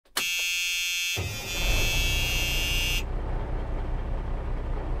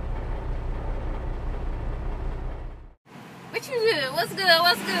What's good?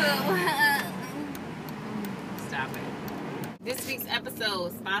 What's good? Stop it. This week's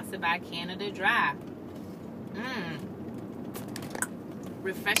episode sponsored by Canada Dry.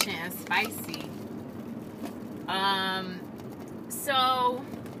 Refreshing and spicy. So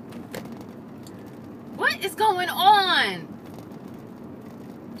what is going on?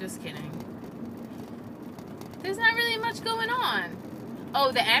 Just kidding. There's not really much going on.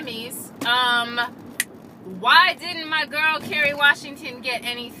 Oh, the Emmys. Why didn't my girl Kerry Washington get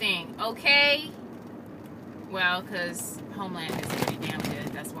anything? Okay. Well, because Homeland is pretty damn good.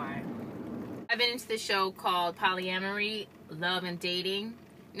 That's why. I've been into this show called Polyamory, Love and Dating.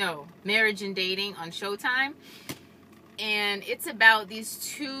 No, Marriage and Dating on Showtime. And it's about these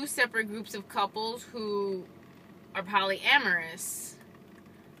two separate groups of couples who are polyamorous.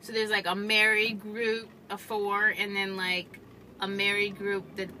 So there's like a married group of 4 and then like a married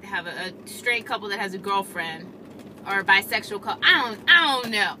group that have a straight couple that has a girlfriend or a bisexual couple. I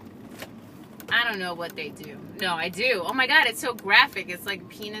don't know. I don't know what they do. No, I do. Oh my god, it's so graphic. It's like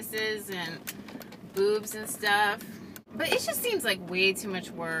penises and boobs and stuff. But it just seems like way too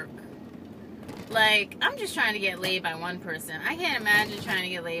much work. Like, I'm just trying to get laid by one person. I can't imagine trying to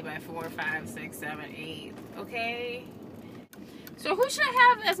get laid by 4, 5, 6, 7, 8. Okay? So who should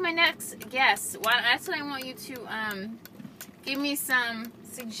I have as my next guest? Well, that's what I want you to give me some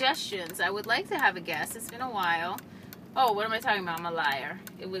suggestions. I would like to have a guest. It's been a while. Oh, what am I talking about? I'm a liar.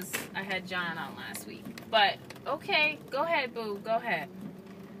 I had John on last week. But, okay, go ahead, boo. Go ahead.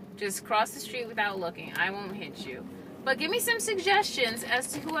 Just cross the street without looking. I won't hit you. But give me some suggestions as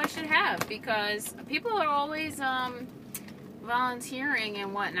to who I should have, because people are always volunteering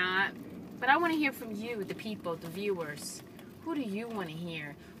and whatnot. But I want to hear from you, the people, the viewers. Who do you want to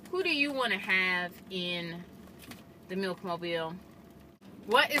hear? Who do you want to have in the Milkmobile?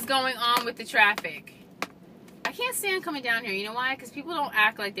 What is going on with the traffic? I can't stand coming down here. You know why? Because people don't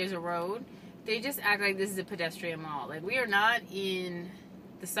act like there's a road. They just act like this is a pedestrian mall. Like, we are not in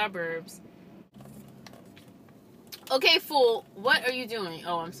the suburbs. Okay, fool. What are you doing?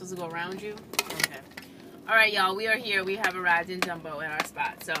 Oh, I'm supposed to go around you? Okay. Alright, y'all. We are here. We have arrived in Dumbo in our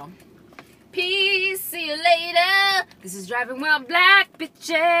spot. So, peace. See you later. This is Driving While Black,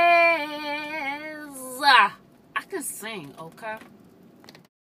 bitches. I can sing, okay?